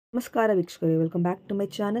ನಮಸ್ಕಾರ ವೀಕ್ಷಕರೇ, welcome back to my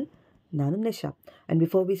channel. ನಾನು Nisha. And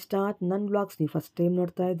before we start ನನ್ನ ವ್ಲಾಗ್ಸ್ ನೀವು ಫಸ್ಟ್ ಟೈಮ್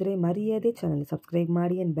ನೋಡ್ತಾ ಇದ್ದರೆ ಮರೆಯದೇ ಚಾನಲ್ ಸಬ್ಸ್ಕ್ರೈಬ್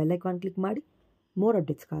ಮಾಡಿ ಆ್ಯಂಡ್ ಬೆಲ್ ಐಕಾನ್ ಕ್ಲಿಕ್ ಮಾಡಿ ಮೋರ್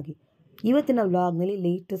ಅಪ್ಡೇಟ್ಸ್ಗಾಗಿ. ಇವತ್ತಿನ ವ್ಲಾಗ್ನಲ್ಲಿ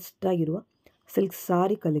ಲೇಟೆಸ್ಟ್ ಆಗಿರುವ ಸಿಲ್ಕ್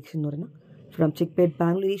ಸಾರಿ ಕಲೆಕ್ಷನ್ ನೋಡೋಣ. ಫ್ರಮ್ ಚಿಕ್ಪೇಟ್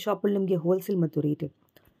ಬ್ಯಾಂಗ್ಳೂರ್. ಈ ಶಾಪಲ್ಲಿ ನಿಮಗೆ ಹೋಲ್ಸೇಲ್ ಮತ್ತು ರಿಟೇಲ್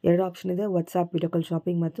ಎರಡು ಆಪ್ಷನ್ ಇದೆ. ವಾಟ್ಸಾಪ್ ವಿಡಿಯೋ ಕಾಲ್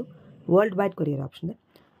ಶಾಪಿಂಗ್ ಮತ್ತು ವರ್ಲ್ಡ್ ವೈಡ್ ಕೊರಿಯರ್ ಆಪ್ಷನ್ ಇದೆ.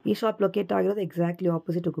 ಈ ಶಾಪ್ ಲೊಕೇಟ್ ಆಗಿರೋದು exactly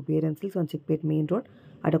opposite ಕುಬೇರನ್ silks on Chickpet main road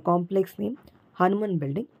at a complex name Hanuman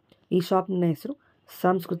building. ಈ ಶಾಪ್ನ ಹೆಸರು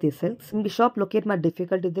ಸಂಸ್ಕೃತಿ ಸಿಲ್ಕ್ಸ್. ನಿಮಗೆ ಶಾಪ್ ಲೊಕೇಟ್ ಮಾಡಿ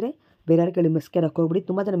ಡಿಫಿಕಲ್ಟ್ ಇದ್ದರೆ ಬೇರೆ ಕಡೆ ಮಿಸ್ಕೇಡ್ ಹಾಕೋಗ್ಬಿಡಿ.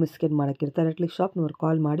 ತುಂಬ ಜನ ಮಿಸ್ಕೇಡ್ ಮಾಡೋಕ್ಕಿರ್ತಾರೆ. ಅಟ್ಲೀಸ್ಟ್ ಶಾಪ್ನವ್ರು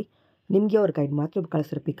ಕಾಲ್ ಮಾಡಿ ನಿಮಗೆ ಅವ್ರ ಗೈಡ್ ಮಾತ್ರ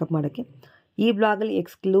ಕಳಿಸ್ತಾರೆ ಪಿಕಪ್ ಮಾಡೋಕ್ಕೆ. ಈ ಬ್ಲಾಗಲ್ಲಿ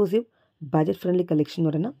ಎಕ್ಸ್ಕ್ಲೂಸಿವ್ ಬಜೆಟ್ ಫ್ರೆಂಡ್ಲಿ ಕಲೆಕ್ಷನ್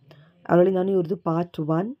ನೋಡೋಣ. ಆಲ್ರೆಡಿ ನಾನು ಇವ್ರದ್ದು ಪಾರ್ಟ್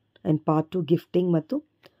 1 ಆ್ಯಂಡ್ ಪಾರ್ಟ್ 2 ಗಿಫ್ಟಿಂಗ್ ಮತ್ತು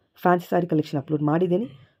ಫ್ಯಾನ್ಸಿ ಸಾರಿ ಕಲೆಕ್ಷನ್ ಅಪ್ಲೋಡ್ ಮಾಡಿದ್ದೀನಿ.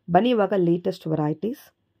 ಬನ್ನಿ ಇವಾಗ ಲೇಟೆಸ್ಟ್ ವೆರೈಟೀಸ್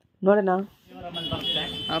ನೋಡೋಣ.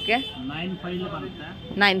 Okay,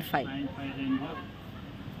 95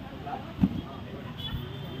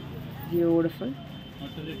 beautiful.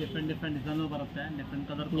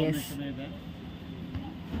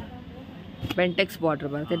 ಬೆಂಟೆಕ್ಸ್ ಬಾರ್ಡರ್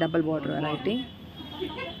ಬರುತ್ತೆ, ಡಬಲ್ ಬಾರ್ಡರ್ ವೆರೈಟಿ.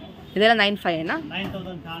 ಇದೆಲ್ಲ 95 ಏನಾ?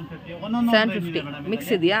 750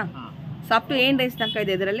 ಮಿಕ್ಸ್ ಇದೆಯಾ? ಸೊ ಅಪ್ ಟು ಏನು ರೇಂಜ್ ತನಕ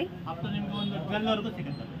ಇದೆ ಇದರಲ್ಲಿ?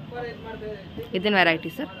 ಇದೇನು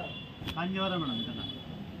ವೆರೈಟಿ ಸರ್?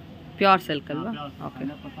 ಪ್ಯೂರ್ ಸಿಲ್ಕ್ ಅಲ್ವಾ? ಓಕೆ.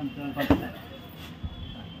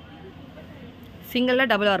 ಸಿಂಗಲ್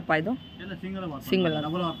ಡಬಲ್ ವರ್ಪ ಇದು? ಸಿಂಗಲ್.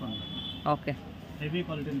 ಓಕೆ,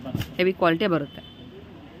 ಹೆವಿ ಕ್ವಾಲಿಟಿ ಬರುತ್ತೆ.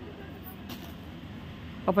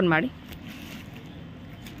 ಓಪನ್ ಮಾಡಿ.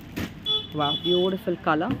 Wow, beautiful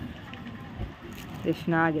colour. ಎಷ್ಟು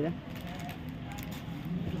ಚೆನ್ನಾಗಿದೆ.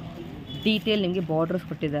 ಡೀಟೇಲ್ ನಿಮಗೆ ಬಾರ್ಡರ್ಸ್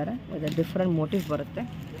ಕೊಟ್ಟಿದ್ದಾರೆ. ಇದು ಡಿಫ್ರೆಂಟ್ ಮೋಟಿವ್ಸ್ ಬರುತ್ತೆ.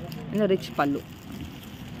 ಇನ್ನು rich pallu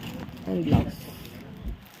and blouse.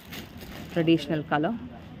 Traditional colour.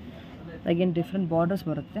 Again different borders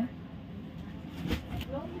ಬರುತ್ತೆ.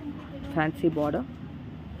 Fancy border.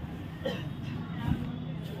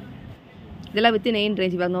 ಇದೆಲ್ಲ ವಿತಿನ್ ಏನು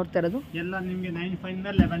ರೇಂಜ್ ಇವಾಗ ನೋಡ್ತಾ ಇರೋದು? ಎಲ್ಲ ನಿಮಗೆ 95 ಇಂದ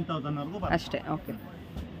 11000 ವರೆಗೂ ಬರುತ್ತೆ ಅಷ್ಟೇ. ಓಕೆ,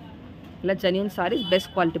 ಎಲ್ಲ ಜೆನ್ಯೂನ್ ಸಾರೀಸ್, ಬೆಸ್ಟ್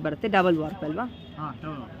ಕ್ವಾಲಿಟಿ ಬರುತ್ತೆ. ಡಬಲ್ ವಾರ್ಪ್ ಅಲ್ವಾ? ಹಾಂ,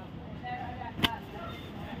 ಡಬಲ್.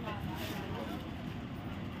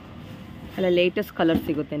 ಎಲ್ಲ ಲೇಟೆಸ್ಟ್ ಕಲರ್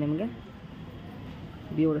ಸಿಗುತ್ತೆ ನಿಮಗೆ.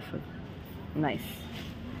 Beautiful, nice.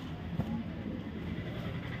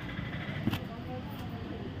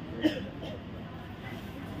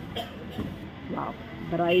 Wow,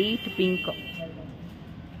 bright pink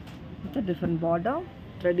ಮತ್ತು ಡಿಫ್ರೆಂಟ್ ಬಾರ್ಡರ್.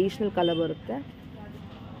 ಟ್ರೆಡಿಷ್ನಲ್ ಕಲರ್ ಬರುತ್ತೆ.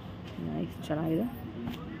 ನೈಸ್, ಚೆನ್ನಾಗಿದೆ.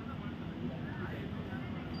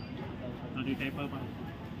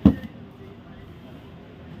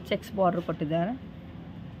 ಚೆಕ್ಸ್ ಬಾರ್ಡರ್ ಕೊಟ್ಟಿದ್ದಾರೆ.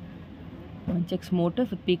 ಚೆಕ್ಸ್ ಮೋಟಿವ್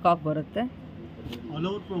ವಿತ್ ಪೀಕಾಕ್ ಬರುತ್ತೆ.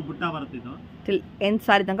 ಟಿಲ್ ಎಂಡ್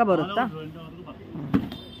ಸಾರಿ ತನಕ ಬರುತ್ತಾ?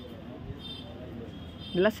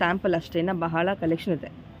 ಎಲ್ಲ ಸ್ಯಾಂಪಲ್ ಅಷ್ಟೇನ, ಬಹಳ ಕಲೆಕ್ಷನ್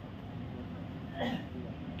ಇದೆ.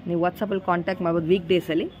 ನೀವು ವಾಟ್ಸಪ್ಪಲ್ಲಿ ಕಾಂಟ್ಯಾಕ್ಟ್ ಮಾಡ್ಬೋದು. ವೀಕ್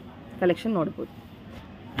ಡೇಸಲ್ಲಿ ಕಲೆಕ್ಷನ್ ನೋಡ್ಬೋದು.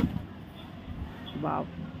 ವಾವ್,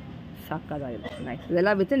 ಸಾಕಾಗಿದೆ. ನೈಸ್.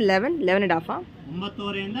 ಇದೆಲ್ಲ ವಿತಿನ್ 11.5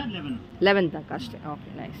 11 ತನಕ ಅಷ್ಟೇ. Okay,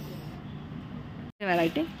 nice.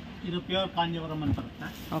 ವೆರೈಟಿ ಇದು ಪ್ಯೂರ್ ಕಾಂಜೀವರಂ ಅಂತ ಬರುತ್ತೆ.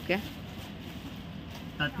 ಓಕೆ,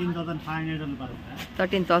 13,500 ಅಲ್ಲಿ ಬರುತ್ತೆ.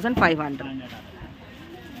 13,500.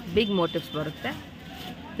 ಬಿಗ್ ಮೋಟಿವ್ಸ್ ಬರುತ್ತೆ.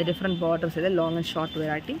 ಡಿಫ್ರೆಂಟ್ ಬಾರ್ಡರ್ಸ್ ಇದೆ. Long and short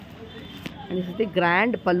variety. ಈ ಸತಿ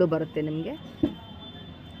ಗ್ರ್ಯಾಂಡ್ ಪಲ್ಲು ಬರುತ್ತೆ ನಿಮಗೆ.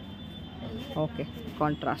 Okay,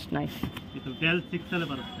 contrast. ನೈಸ್. ಇದು 12.6 ಅಲ್ಲಿ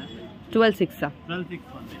ಬರುತ್ತೆ. 12.6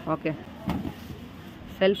 ಓಕೆ.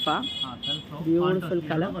 ಸೆಲ್ಫಾ? ಹಾಂ, ಸೆಲ್ಫ್. ಬ್ಯೂಟಿಫುಲ್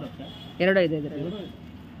ಕಲರ್ ಬರುತ್ತೆ. ಎರಡು ಇದೆ ಇದರಲ್ಲಿ.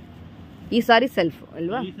 ಈ ಸಾರಿ ಸೆಲ್ಫ್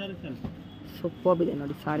ಅಲ್ವಾ? ಈ ಸಾರಿ ಸೆಲ್ಫ್. ಸೂಪರ್ ಇದೆ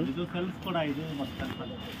ನೋಡಿ ಸಾರಿ. ಇದು ಸೆಲ್ಫ್ ಕೂಡ, ಇದು ಮತ್ತೆ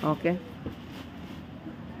okay.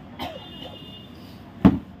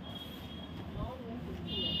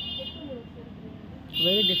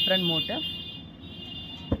 Very different motive.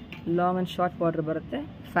 Long and short border ಬರುತ್ತೆ.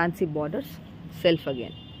 Fancy borders. Self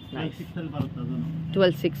again. 12.6 ಅಲ್ಲಿ ಬರುತ್ತೆ. ಅದು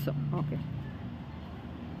 12.6. ಓಕೆ.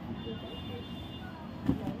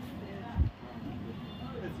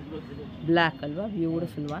 ಬ್ಲ್ಯಾಕ್ ಅಲ್ವಾ?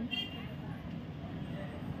 Beautiful one.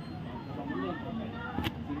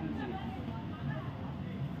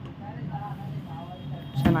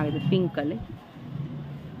 ಚೆನ್ನಾಗಿದೆ. ಪಿಂಕಲ್ಲಿ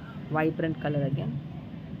vibrant colour. Again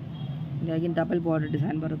ಇದಾಗಿನ double border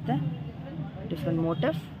design ಬರುತ್ತೆ. Different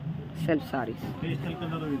motive. Self saris. Pastel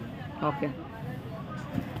colour ಇದೆ. ಓಕೆ.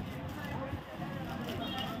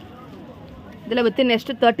 ಇದೆಲ್ಲ ವಿತಿನ್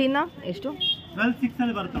ಎಷ್ಟು? 13 ಎಷ್ಟು? 12.6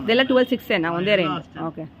 ಅಲ್ಲಿ ಬರುತ್ತೆ. ಇದೆಲ್ಲ 12.6 ಏನಾ? ಒಂದೇ ರೇಂಜ್.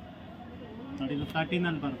 ಓಕೆ. ನೋಡಿ, ಇದು 13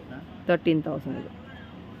 ಅಲ್ಲಿ ಬರುತ್ತೆ. 13,000 ಇದು.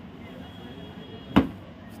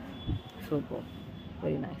 Super,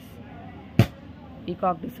 very nice.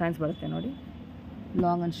 Peacock designs ಬರುತ್ತೆ ನೋಡಿ.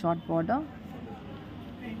 Long and short border.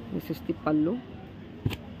 This is the pallu.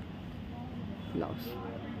 Blouse.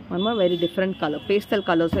 One more very different colour. Pastel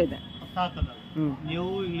colours ಇದೆ. ಹೊಸ colour, new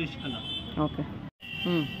English colour. Okay.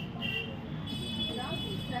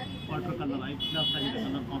 Water colour I class ಆಗಿದೆ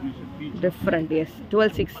ಕಲರ್ ಕಾಂಬಿನೇಷನ್. ಡಿಫ್ರೆಂಟ್. ಎಸ್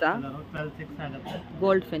 12/6 12/6 ಆಗುತ್ತೆ.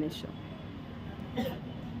 Gold finish.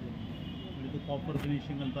 ಇದು copper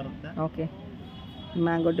finishing ಅಲ್ಲಿ ಬರುತ್ತೆ. Okay.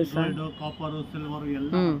 Mango design. Gold, copper, silver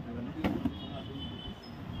ಎಲ್ಲ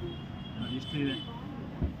ಇಷ್ಟು ಇದೆ.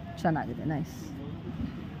 ಚೆನ್ನಾಗಿದೆ. ನೈಸ್.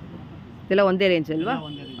 ಇದೆಲ್ಲ ಒಂದೇ ರೇಂಜ್ ಅಲ್ವಾ?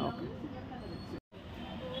 ಓಕೆ.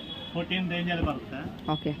 14 ರೇಂಜ್ ಅಲ್ಲಿ ಬರುತ್ತೆ.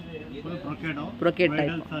 Okay. Full brocade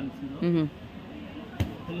type.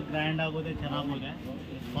 Full grand ಆಗೋದೆ, ಚೆನ್ನಾಗಿದೆ.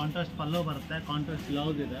 ಕಾಂಟ್ರಾಸ್ಟ್ ಪಲ್ಲು ಬರುತ್ತೆ, ಕಾಂಟ್ರಾಸ್ಟ್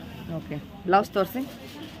ಬ್ಲೌಸ್ ಇದೆ. ಓಕೆ. ಬ್ಲೌಸ್ ತೋರಿಸಿ.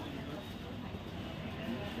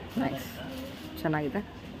 ನೈಸ್. ಚೆನ್ನಾಗಿದೆ.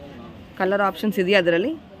 ಕಲರ್ ಆಪ್ಷನ್ಸ್ ಇದೆಯಾ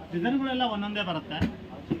ಅದರಲ್ಲಿ? ಡಿಸೈನ್ಗಳೆಲ್ಲ ಒಂದೊಂದೇ ಬರುತ್ತೆ,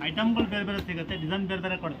 ಐಟಮ್ಗಳು ಬೇರೆ ಬೇರೆ ಸಿಗುತ್ತೆ, ಡಿಸೈನ್ ಬೇರೆ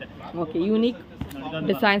ಬೇರೆ ಕೊಡ್ತೇವೆ. ಓಕೆ. ಯೂನಿಕ್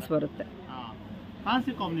ಡಿಸೈನ್ಸ್ ಬರುತ್ತೆ.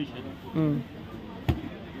 Fancy combination.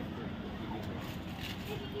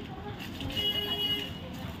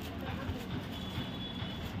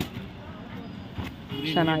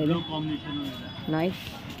 ಚೆನ್ನಾಗಿದೆ. ಕಾಂಬಿನೇಷನ್ ಇದೆ. ನೈಸ್.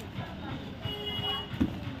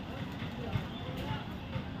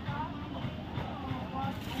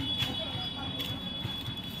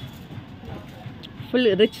 ಫುಲ್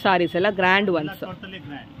ರಿಚ್ ಸಾರೀಸ್ ಎಲ್ಲ grand once. Totally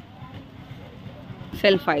grand.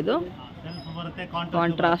 Self ಇದು ಸೆಲ್ಫ್ ಬರುತ್ತೆ,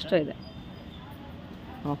 ಕಾಂಟ್ರಾಸ್ಟ್ ಇದೆ.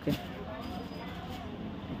 ಓಕೆ.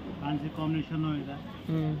 ಫ್ಯಾನ್ಸಿ ಕಾಂಬಿನೇಷನ್ ಇದೆ.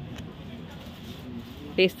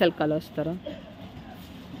 ಪೇಸ್ಟಲ್ ಕಲರ್ಸ್ ಥರ.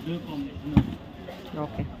 Blue combination.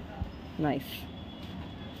 Okay. Nice.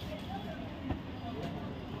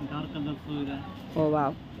 Dark colours ಇದೆ. ಓ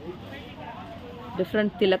ವಾವ್.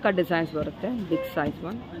 ಡಿಫ್ರೆಂಟ್ ತಿಲಕ ಡಿಸೈನ್ಸ್ ಬರುತ್ತೆ. Big size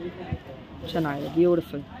one. ಚೆನ್ನಾಗಿದೆ.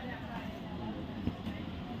 ಬ್ಯೂಟಿಫುಲ್.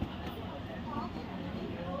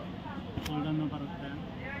 ಗೋಲ್ಡನ್ ಬರುತ್ತೆ.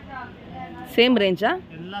 ಸೇಮ್ ರೇಂಜಾ?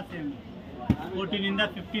 ಎಲ್ಲ ಸೇಮ್. 14 ಇಂದ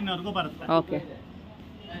 15 ವರೆಗೂ ಬರುತ್ತೆ. ಓಕೆ.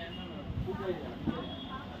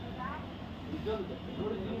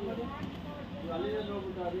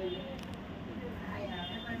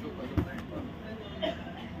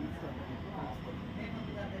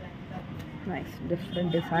 ನೈಸ್.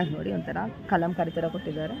 ಡಿಫ್ರೆಂಟ್ ಡಿಸೈನ್ ನೋಡಿ, ಒಂಥರ ಕಲಂಕಾರಿ ಥರ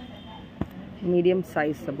ಕೊಟ್ಟಿದ್ದಾರೆ. ಮೀಡಿಯಮ್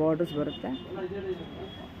ಸೈಜ್ ಬಾರ್ಡರ್ಸ್ ಬರುತ್ತೆ.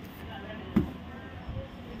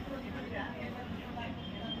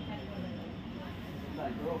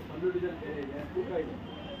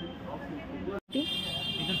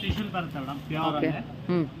 ಇದು ಟಿಶ್ಯೂ ಬರುತ್ತೆ madam, pure okay.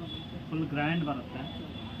 Full grand ಬರುತ್ತೆ.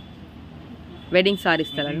 ವೆಡ್ಡಿಂಗ್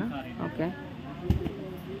ಸಾರೀಸ್ ಥರನಾ? ಓಕೆ.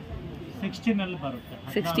 16 ಅಲ್ಲಿ ಬರುತ್ತೆ.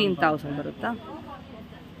 16,000 ಬರುತ್ತಾ?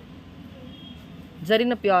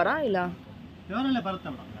 ಜರಿನ ಪ್ಯೂರಾ ಇಲ್ಲ? ಪ್ಯೂರ್ ಅಲ್ಲೇ ಬರುತ್ತೆ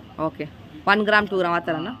ಮೇಡಮ್. ಓಕೆ. 1 ಗ್ರಾಮ್ 2 ಗ್ರಾಮ್ ಆ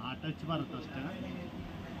ಥರನಾ? ಟಚ್ ಬರುತ್ತೆ ಅಷ್ಟೇ.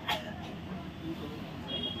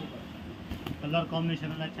 ಕಲರ್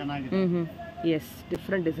ಕಾಂಬಿನೇಷನ್ ಎಲ್ಲ ಚೆನ್ನಾಗಿದೆ. ಎಸ್.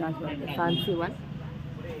 ಡಿಫ್ರೆಂಟ್ ಡಿಸೈನ್ಸ್ ಬರುತ್ತೆ. Fancy one.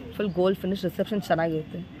 Full gold finish. Reception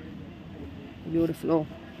ಚೆನ್ನಾಗಿರುತ್ತೆ. ಬ್ಯೂಟಿಫುಲ್. ಓ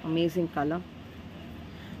amazing colour.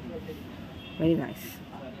 Very nice.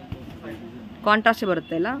 Contrast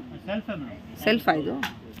ಬರುತ್ತೆ ಅಲ್ಲ? ಸೆಲ್ಫ್ ಇದು?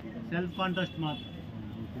 ಸೆಲ್ಫ್ ಕಾಂಟ್ರಾಸ್ಟ್ ಮಾತ್ರ.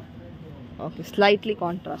 ಓಕೆ. Slightly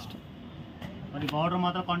contrast. ಬರೀ ಬಾರ್ಡರ್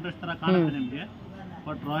ಮಾತ್ರ ಕಾಂಟ್ರಾಸ್ಟ್ ಥರ ಕಾಣುತ್ತೆ ನಿಮಗೆ,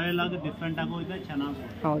 ಬಟ್ ರಾಯಲ್ ಆಗಿ ಡಿಫ್ರೆಂಟ್ ಆಗೋ ಇದೆ, ಚೆನ್ನಾಗಿ.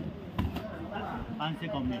 ಹೌದು. Fancy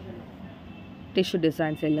combination. ಟಿಶ್ಯೂ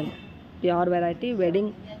ಡಿಸೈನ್ಸ್ ಎಲ್ಲ pure variety.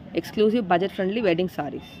 Wedding exclusive budget friendly wedding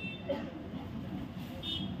saris.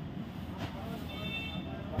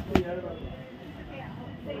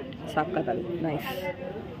 ಸಕ್ಕತ್ತಾಗಿದೆ. ನೈಸ್.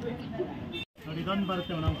 ನೋಡಿ ಇದೊಂದು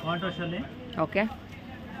ಬರುತ್ತೆ ಮೇಡಮ್ ಕಾಂಟ್ರಾಸ್ಟ್ ಅಲ್ಲಿ. ಓಕೆ.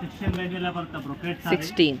 16 ರೇಂಜ್ ಎಲ್ಲ ಬರುತ್ತೆ. ಬ್ರೊಕೆಟ್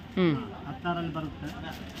 16. 16 ಬರುತ್ತೆ.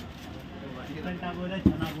 ಡಿಫ್ರೆಂಟ್ ಆಗೋದೆ,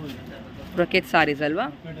 ಚೆನ್ನಾಗೂ ಇದೆ. ಬ್ರೊಕೆಟ್ ಸಾರೀಸ್ ಅಲ್ವಾ?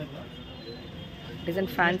 ಡಿಸೈನ್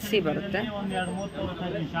ಫ್ಯಾನ್ಸಿ ಬರುತ್ತೆ. ಒಂದು 2-3 ತೋರಿಸ್ತಾ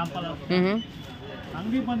ಶಾಂಪಲ್.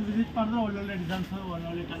 ಅಂಗಡಿ ಬಂದು ವಿಸಿಟ್ ಮಾಡಿದ್ರೆ ಒಳ್ಳೊಳ್ಳೆ ಡಿಸೈನ್ಸ್,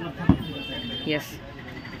 ಒಳ್ಳೊಳ್ಳೆ ಕಲರ್ಸ್. ಎಸ್.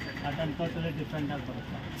 ಅದನ್ನು ಟೋಟಲಿ ಡಿಫ್ರೆಂಟ್ ಆಗಿ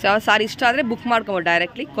ಬರುತ್ತೆ. ಸೊ ಸಾರಿ ಇಷ್ಟ ಆದರೆ ಬುಕ್ ಮಾಡ್ಕೊಬೋದು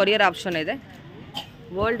ಡೈರೆಕ್ಟ್ಲಿ. ಕೊರಿಯರ್ ಆಪ್ಷನ್ ಇದೆ.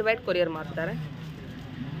 ವರ್ಲ್ಡ್ ವೈಡ್ ಕೊರಿಯರ್ ಮಾಡ್ತಾರೆ.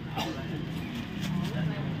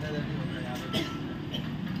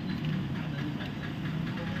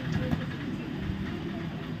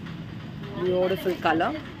 Beautiful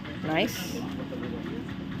colour. ನೈಸ್.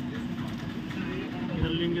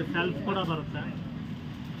 ಇದರಲ್ಲಿ ನಿಮಗೆ ಸೆಲ್ಫ್ ಕೂಡ ಬರುತ್ತೆ.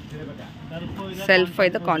 ಸೆಲ್ಫ್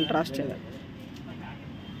ಇದು ಕಾಂಟ್ರಾಸ್ಟ್ ಇದೆ.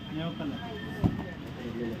 New colour.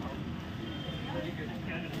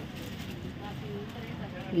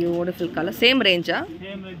 Beautiful colour. Same ರೇಂಜಾ?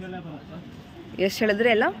 Same ರೇಂಜಲ್ಲೇ ಬರುತ್ತೆ. ಎಷ್ಟು ಹೇಳಿದ್ರೆ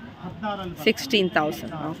ಎಲ್ಲ? 16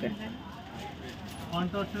 16,000. ಓಕೆ.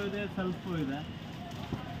 ಕಾಂಟ್ರಾಸ್ಟ್ ಇದೆ, ಸೆಲ್ಫ್ ಇದೆ.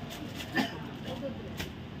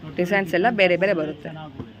 ಡಿಸೈನ್ಸ್ ಎಲ್ಲ ಬೇರೆ ಬೇರೆ ಬರುತ್ತೆ.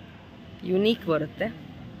 ಯುನೀಕ್ ಬರುತ್ತೆ.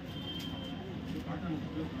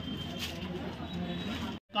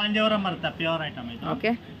 ಕಾಂಜೀವರಂ ಬರುತ್ತೆ, ಪ್ಯೂರ್ ಐಟಮ್ ಇದು.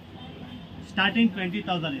 ಓಕೆ. ಸ್ಟಾರ್ಟಿಂಗ್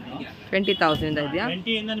 20,000 ಇದು. 20,000 ಇಂದ ಇದೆಯಾ?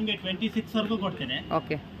 20 ಇಂದ ನಿಮಗೆ 26 ವರೆಗೂ ಕೊಡ್ತೇನೆ.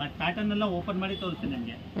 ಓಕೆ. ಬಟ್ ಪ್ಯಾಟರ್ನ್ ಎಲ್ಲ ಓಪನ್ ಮಾಡಿ ತೋರಿಸ್ತೀನಿ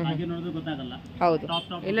ನಿಮಗೆ. ಹಾಗೆ ನೋಡಿದ್ರೆ ಗೊತ್ತಾಗಲ್ಲ. ಹೌದು.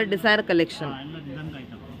 ಇಲ್ಲ ಡಿಸೈರ್ ಕಲೆಕ್ಷನ್. ಎಲ್ಲ ಡಿಸೈನ್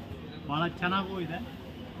ಐಟಮ್. ಬಹಳ ಚೆನ್ನಾಗೂ ಇದೆ.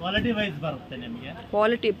 ಕ್ವಾಲಿಟಿ ವೈಸ್ ಬರುತ್ತೆ ನಿಮಗೆ.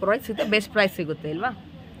 ಕ್ವಾಲಿಟಿ ಪ್ರೈಸ್ ಇದೆ, ಬೆಸ್ಟ್ ಪ್ರೈಸ್ ಸಿಗುತ್ತೆ ಇಲ್ವಾ?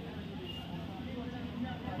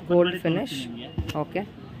 Gold finish. ಓಕೆ.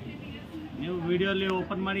 ನೀವು ವಿಡಿಯೋಲಿ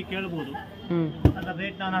ಓಪನ್ ಮಾಡಿ ಕೇಳಬಹುದು. ಅದರ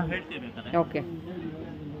ರೇಟ್ ನಾನು ಹೇಳ್ತೇವೆ ಬೇಕಾದ್ರೆ. ಓಕೆ.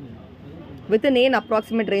 ವಿತ್ ಏನು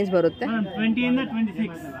ಅಪ್ರಾಕ್ಸಿಮೇಟ್ ರೇಂಜ್ ಬರುತ್ತೆ? 20 ಇಂದ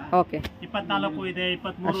 26. ಓಕೆ. 24 ಇದೆ,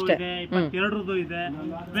 23 ಇದೆ, 22 ಇದೆ,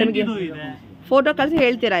 20 ಇದೆ. ಫೋಟೋ ಕಳಿಸಿ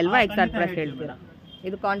ಹೇಳ್ತೀರಾ ಇಲ್ವಾ? ಎಕ್ಸಾಕ್ಟ್ ಪ್ರೈಸ್ ಹೇಳ್ತೀರಾ?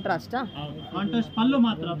 ಇದು ಕಾಂಟ್ರಾಸ್ಟಾ? ಕಾಂಟ್ರಾಸ್ಟ್ ಪಲ್ಲು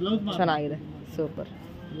ಮಾತ್ರ, ಬ್ಲೌಸ್ ಮಾತ್ರ. ಚೆನ್ನಾಗಿದೆ, ಸೂಪರ್.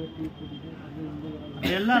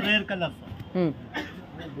 ಎಲ್ಲ ರೇರ್ ಕಲರ್ಸ್.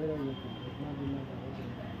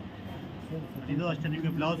 ಇದು ಅಷ್ಟೇ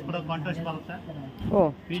ನಿಮಗೆ ಬ್ಲೌಸ್ ಕೂಡ ಕಾಂಟ್ರಾಸ್ಟ್ ಬರುತ್ತೆ. ಓ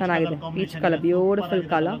ಚೆನ್ನಾಗಿದೆ, peach colour, beautiful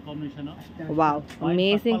colour. Wow,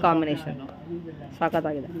 amazing combination,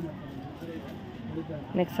 ಸಾಕತ್ತಾಗಿದೆ.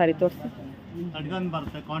 Next ಸಾರಿ ತೋರಿಸಿ. ಅಡ್ಗನ್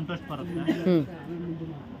ಬರುತ್ತೆ, ಕಾಂಟ್ರಾಸ್ಟ್ ಬರುತ್ತೆ.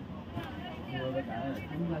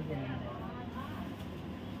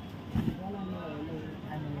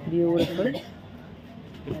 Beautiful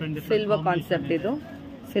silver concept. ಇದು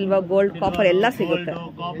ಸಿಲ್ವರ್, ಗೋಲ್ಡ್, ಕಾಪರ್ ಎಲ್ಲ ಸಿಗುತ್ತೆ.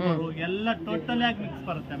 ಎಲ್ಲ ಟೋಟಲ್ ಆಗಿ ಮಿಕ್ಸ್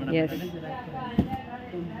ಬರುತ್ತೆ madam. S.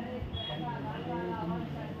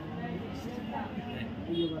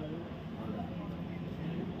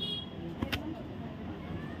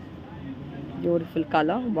 Beautiful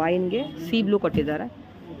colour, ವೈನ್ಗೆ C blue ಕೊಟ್ಟಿದ್ದಾರೆ.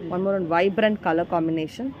 ಒಂದು ವೈಬ್ರೆಂಟ್ ಕಲರ್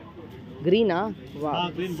ಕಾಂಬಿನೇಷನ್. ಗ್ರೀನಾ?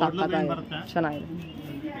 ಚೆನ್ನಾಗಿದೆ.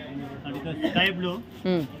 Sky blue,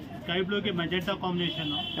 sky ಬ್ಲೂಗೆ magenta combination.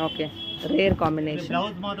 Okay, rare combination.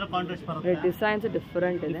 Blouse ಮಾತ್ರ ಕಾಂಟ್ರಾಸ್ಟ್ ಬರುತ್ತೆ. ಡಿಸೈನ್ಸ್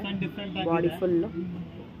ಡಿಫರೆಂಟ್ ಇದೆ. ಬಾಡಿ ಫುಲ್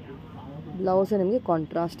ಬ್ಲೌಸ್ ನಿಮಗೆ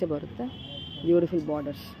ಕಾಂಟ್ರಾಸ್ಟೇ ಬರುತ್ತೆ. Beautiful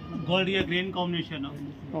borders. ಗೋಲ್ಡ್ಗೆ green combination.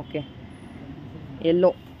 Okay.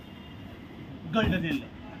 Yellow, golden yellow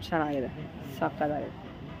ಚೆನ್ನಾಗಿದೆ, ಸಾಕಾಗಿದೆ.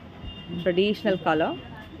 Traditional colour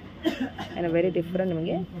and very different.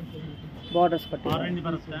 ನಿಮಗೆ borders ಕೊಟ್ಟಿದ್ದಾರೆ. ಆರೆಂಜ್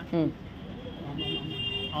ಬರುತ್ತೆ.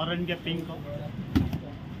 ಆರೆಂಜ್ಗೆ ಪಿಂಕ್.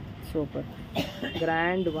 Super,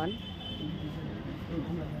 grand one.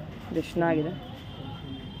 ಇದು ಚೆನ್ನಾಗಿದೆ,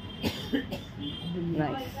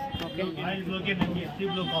 nice. Okay.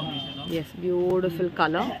 S, beautiful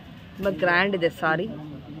colour, ತುಂಬ ಗ್ರ್ಯಾಂಡ್ ಇದೆ ಸಾರಿ.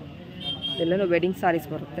 ಎಲ್ಲನೂ ವೆಡ್ಡಿಂಗ್ ಸಾರೀಸ್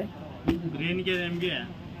ಬರುತ್ತೆ. ಗ್ರೀನ್ಗೆ ನಿಮಗೆ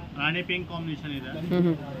ರಾಣಿ ಪಿಂಕ್ ಕಾಂಬಿನೇಷನ್ ಇದೆ.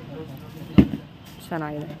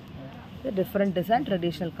 ಚೆನ್ನಾಗಿದೆ. Different design,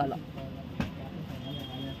 traditional colour.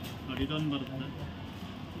 ಇದೊಂದು ಬರುತ್ತೆ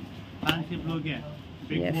ಫ್ಯಾನ್ಸಿ ಬ್ಲೂಗೆ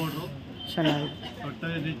ಬಿಗ್ ಬಾರ್ಡರ್. ಚೆನ್ನಾಗಿದೆ,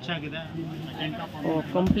 ಟೋಟಲಿ ರಿಚ್ ಆಗಿದೆ.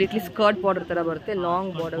 ಕಂಪ್ಲೀಟ್ಲಿ ಸ್ಕರ್ಟ್ ಬಾರ್ಡರ್ ಥರ ಬರುತ್ತೆ.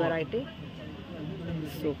 Long border variety.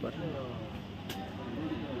 ಸೂಪರ್.